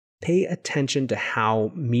pay attention to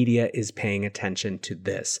how media is paying attention to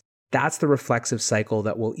this. That's the reflexive cycle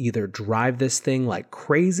that will either drive this thing like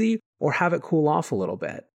crazy or have it cool off a little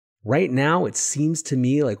bit. Right now, it seems to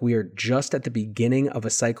me like we are just at the beginning of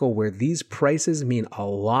a cycle where these prices mean a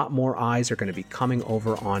lot more eyes are going to be coming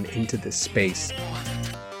over on into this space.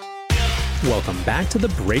 Welcome back to The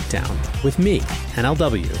Breakdown with me,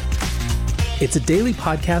 NLW. It's a daily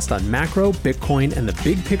podcast on macro, Bitcoin, and the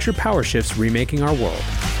big picture power shifts remaking our world.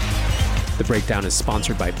 The Breakdown is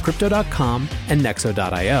sponsored by Crypto.com and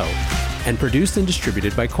Nexo.io and produced and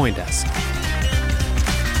distributed by CoinDesk.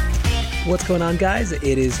 What's going on, guys? It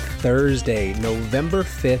is Thursday, November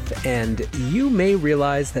 5th, and you may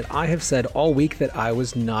realize that I have said all week that I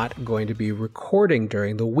was not going to be recording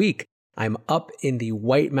during the week. I'm up in the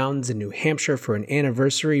White Mountains in New Hampshire for an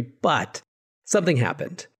anniversary, but something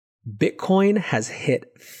happened. Bitcoin has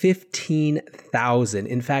hit 15,000.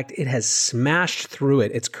 In fact, it has smashed through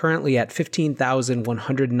it. It's currently at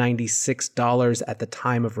 $15,196 at the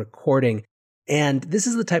time of recording. And this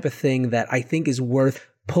is the type of thing that I think is worth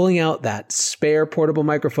pulling out that spare portable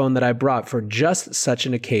microphone that I brought for just such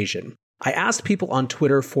an occasion. I asked people on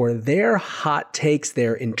Twitter for their hot takes,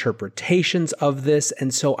 their interpretations of this,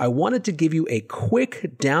 and so I wanted to give you a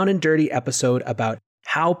quick down and dirty episode about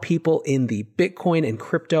how people in the Bitcoin and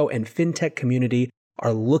crypto and fintech community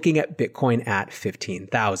are looking at Bitcoin at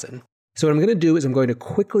 15,000. So what I'm going to do is I'm going to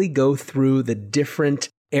quickly go through the different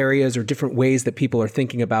areas or different ways that people are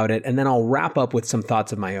thinking about it, and then I'll wrap up with some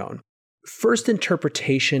thoughts of my own. First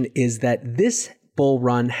interpretation is that this bull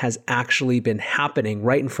run has actually been happening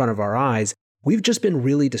right in front of our eyes. We've just been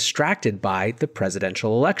really distracted by the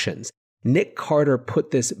presidential elections. Nick Carter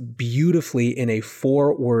put this beautifully in a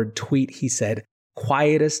 4-word tweet. He said,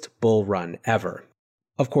 "Quietest bull run ever."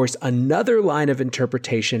 Of course, another line of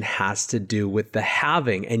interpretation has to do with the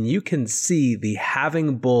halving, and you can see the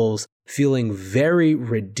halving bulls feeling very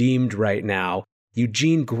redeemed right now.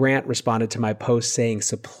 Eugene Grant responded to my post saying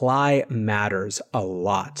supply matters a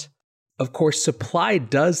lot. Of course, supply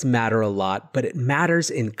does matter a lot, but it matters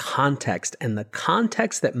in context, and the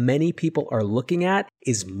context that many people are looking at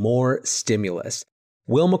is more stimulus.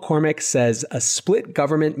 Will McCormick says a split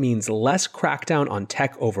government means less crackdown on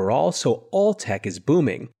tech overall, so all tech is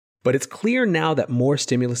booming. But it's clear now that more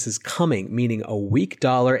stimulus is coming, meaning a weak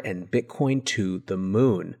dollar and Bitcoin to the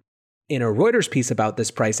moon. In a Reuters piece about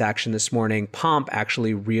this price action this morning, Pomp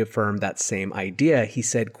actually reaffirmed that same idea. He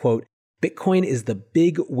said, quote, "Bitcoin is the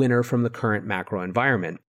big winner from the current macro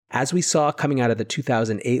environment. As we saw coming out of the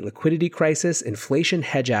 2008 liquidity crisis, inflation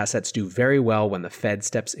hedge assets do very well when the Fed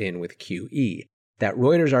steps in with QE." That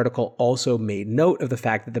Reuters article also made note of the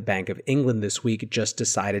fact that the Bank of England this week just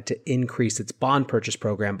decided to increase its bond purchase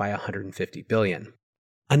program by $150 billion.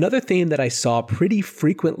 Another theme that I saw pretty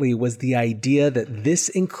frequently was the idea that this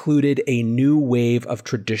included a new wave of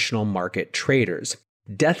traditional market traders.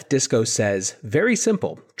 Death Disco says, very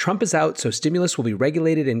simple, Trump is out, so stimulus will be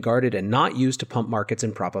regulated and guarded and not used to pump markets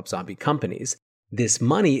and prop up zombie companies. This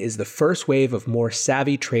money is the first wave of more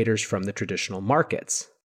savvy traders from the traditional markets.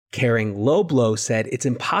 Caring Low Blow said, it's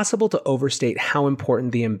impossible to overstate how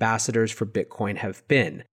important the ambassadors for Bitcoin have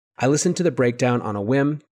been. I listened to the breakdown on a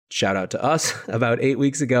whim, shout out to us, about 8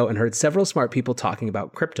 weeks ago and heard several smart people talking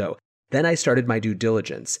about crypto. Then I started my due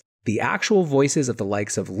diligence. The actual voices of the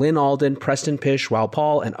likes of Lynn Alden, Preston Pysh, Raoul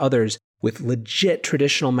Paul, and others with legit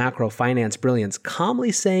traditional macro finance brilliance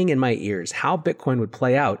calmly saying in my ears how Bitcoin would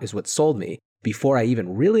play out is what sold me. Before I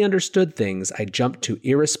even really understood things, I jumped to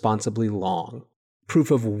irresponsibly long.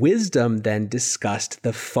 Proof of Wisdom then discussed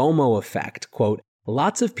the FOMO effect. Quote,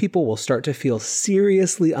 lots of people will start to feel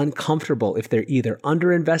seriously uncomfortable if they're either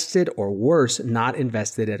underinvested or worse, not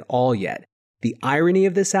invested at all yet. The irony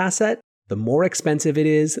of this asset, the more expensive it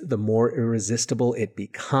is, the more irresistible it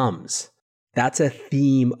becomes. That's a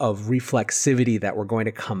theme of reflexivity that we're going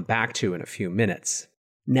to come back to in a few minutes.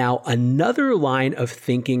 Now, another line of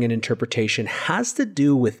thinking and interpretation has to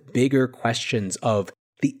do with bigger questions of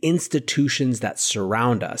the institutions that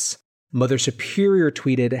surround us. Mother Superior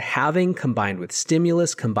tweeted, having combined with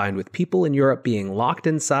stimulus, combined with people in Europe being locked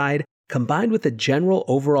inside, combined with a general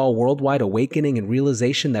overall worldwide awakening and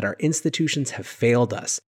realization that our institutions have failed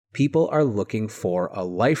us. People are looking for a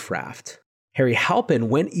life raft. Harry Halpin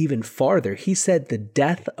went even farther. He said the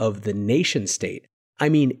death of the nation state. I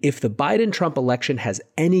mean, if the Biden-Trump election has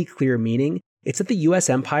any clear meaning, it's that the US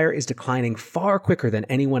empire is declining far quicker than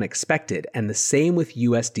anyone expected, and the same with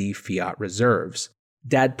USD fiat reserves.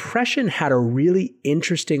 Dad Pression had a really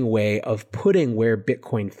interesting way of putting where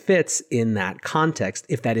Bitcoin fits in that context,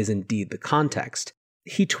 if that is indeed the context.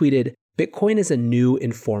 He tweeted, Bitcoin is a new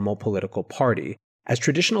informal political party. As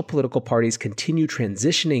traditional political parties continue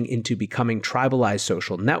transitioning into becoming tribalized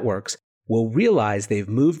social networks, will realize they've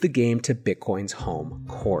moved the game to Bitcoin's home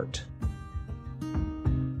court.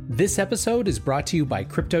 This episode is brought to you by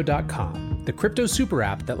Crypto.com, the crypto super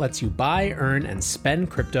app that lets you buy, earn, and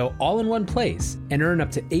spend crypto all in one place and earn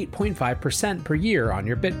up to 8.5% per year on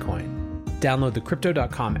your Bitcoin. Download the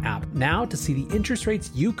Crypto.com app now to see the interest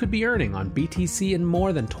rates you could be earning on BTC and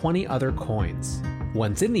more than 20 other coins.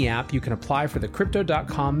 Once in the app, you can apply for the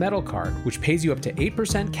Crypto.com Metal Card, which pays you up to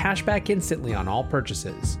 8% cash back instantly on all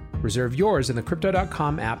purchases. Reserve yours in the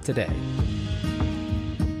Crypto.com app today.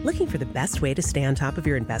 Looking for the best way to stay on top of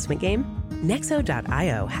your investment game?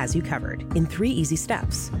 Nexo.io has you covered in 3 easy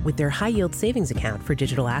steps with their high-yield savings account for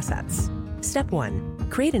digital assets. Step 1.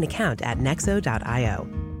 Create an account at Nexo.io.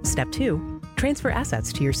 Step 2. Transfer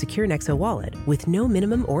assets to your secure Nexo wallet with no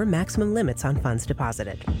minimum or maximum limits on funds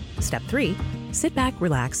deposited. Step 3. Sit back,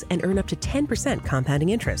 relax, and earn up to 10% compounding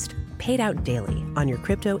interest, paid out daily on your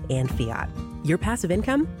crypto and fiat. Your passive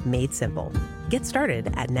income made simple. Get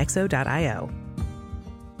started at Nexo.io.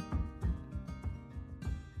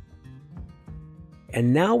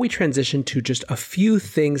 And now we transition to just a few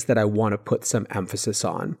things that I want to put some emphasis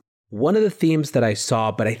on. One of the themes that I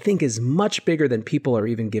saw, but I think is much bigger than people are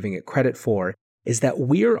even giving it credit for, is that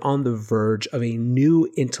we're on the verge of a new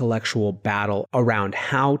intellectual battle around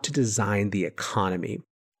how to design the economy.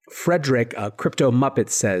 Frederick, a crypto muppet,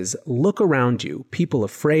 says, "Look around you, people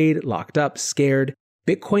afraid, locked up, scared.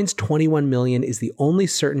 Bitcoin's 21 million is the only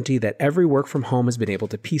certainty that every work from home has been able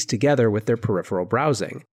to piece together with their peripheral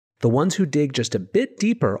browsing. The ones who dig just a bit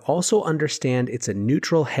deeper also understand it's a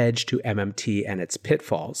neutral hedge to MMT and its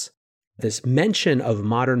pitfalls." This mention of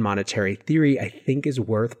modern monetary theory, I think, is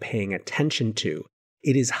worth paying attention to.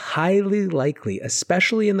 It is highly likely,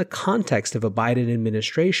 especially in the context of a Biden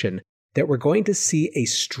administration, that we're going to see a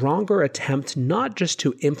stronger attempt not just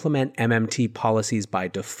to implement MMT policies by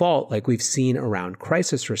default like we've seen around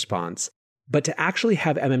crisis response, but to actually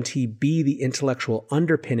have MMT be the intellectual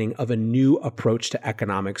underpinning of a new approach to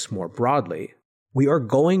economics more broadly. We are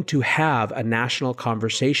going to have a national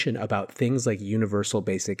conversation about things like universal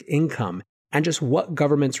basic income and just what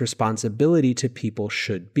government's responsibility to people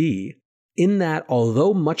should be. In that,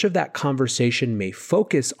 although much of that conversation may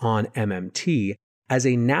focus on MMT, as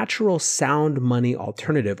a natural sound money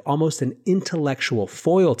alternative, almost an intellectual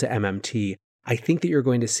foil to MMT, I think that you're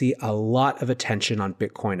going to see a lot of attention on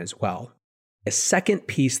Bitcoin as well. A second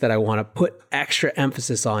piece that I want to put extra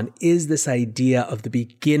emphasis on is this idea of the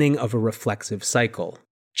beginning of a reflexive cycle.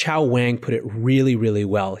 Chao Wang put it really, really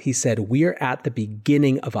well. He said, "We're at the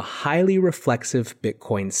beginning of a highly reflexive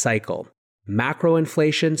Bitcoin cycle.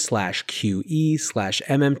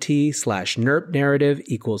 Macroinflation/QE/MMT/NERP narrative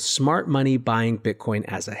equals smart money buying Bitcoin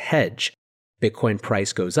as a hedge. Bitcoin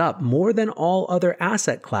price goes up more than all other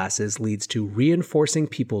asset classes leads to reinforcing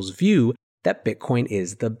people's view that Bitcoin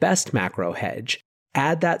is the best macro hedge.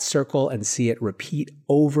 Add that circle and see it repeat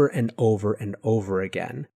over and over and over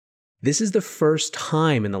again." This is the first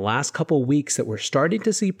time in the last couple weeks that we're starting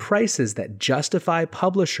to see prices that justify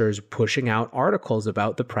publishers pushing out articles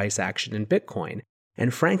about the price action in Bitcoin.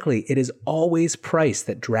 And frankly, it is always price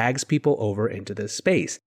that drags people over into this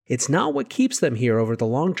space. It's not what keeps them here over the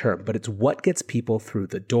long term, but it's what gets people through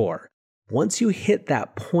the door. Once you hit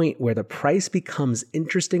that point where the price becomes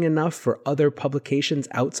interesting enough for other publications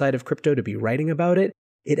outside of crypto to be writing about it,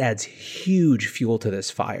 it adds huge fuel to this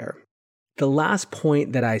fire. The last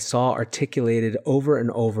point that I saw articulated over and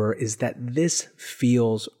over is that this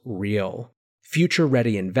feels real. Future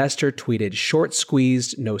Ready Investor tweeted, "Short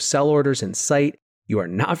squeezed, no sell orders in sight. You are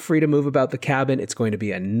not free to move about the cabin. It's going to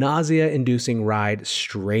be a nausea-inducing ride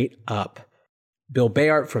straight up." Bill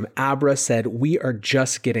Bayart from Abra said, "We are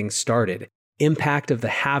just getting started. Impact of the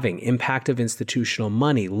halving, impact of institutional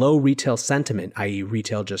money, low retail sentiment, i.e.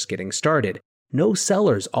 retail just getting started. No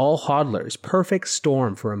sellers, all hodlers, perfect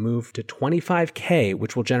storm for a move to 25K,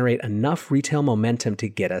 which will generate enough retail momentum to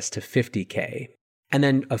get us to 50K. And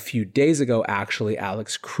then a few days ago, actually,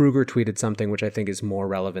 Alex Kruger tweeted something which I think is more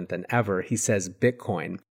relevant than ever. He says,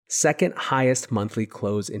 "Bitcoin, second highest monthly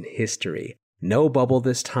close in history. No bubble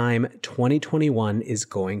this time. 2021 is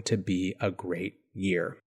going to be a great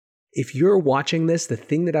year." If you're watching this, the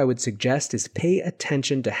thing that I would suggest is pay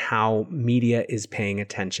attention to how media is paying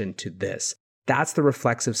attention to this. That's the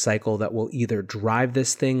reflexive cycle that will either drive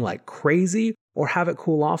this thing like crazy or have it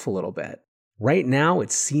cool off a little bit. Right now,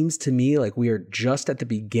 it seems to me like we are just at the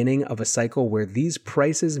beginning of a cycle where these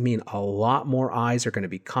prices mean a lot more eyes are going to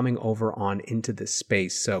be coming over on into this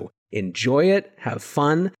space. So enjoy it, have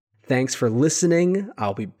fun. Thanks for listening.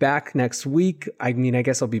 I'll be back next week. I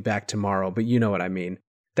guess I'll be back tomorrow, but you know what I mean.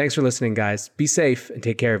 Thanks for listening, guys. Be safe and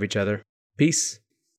take care of each other. Peace.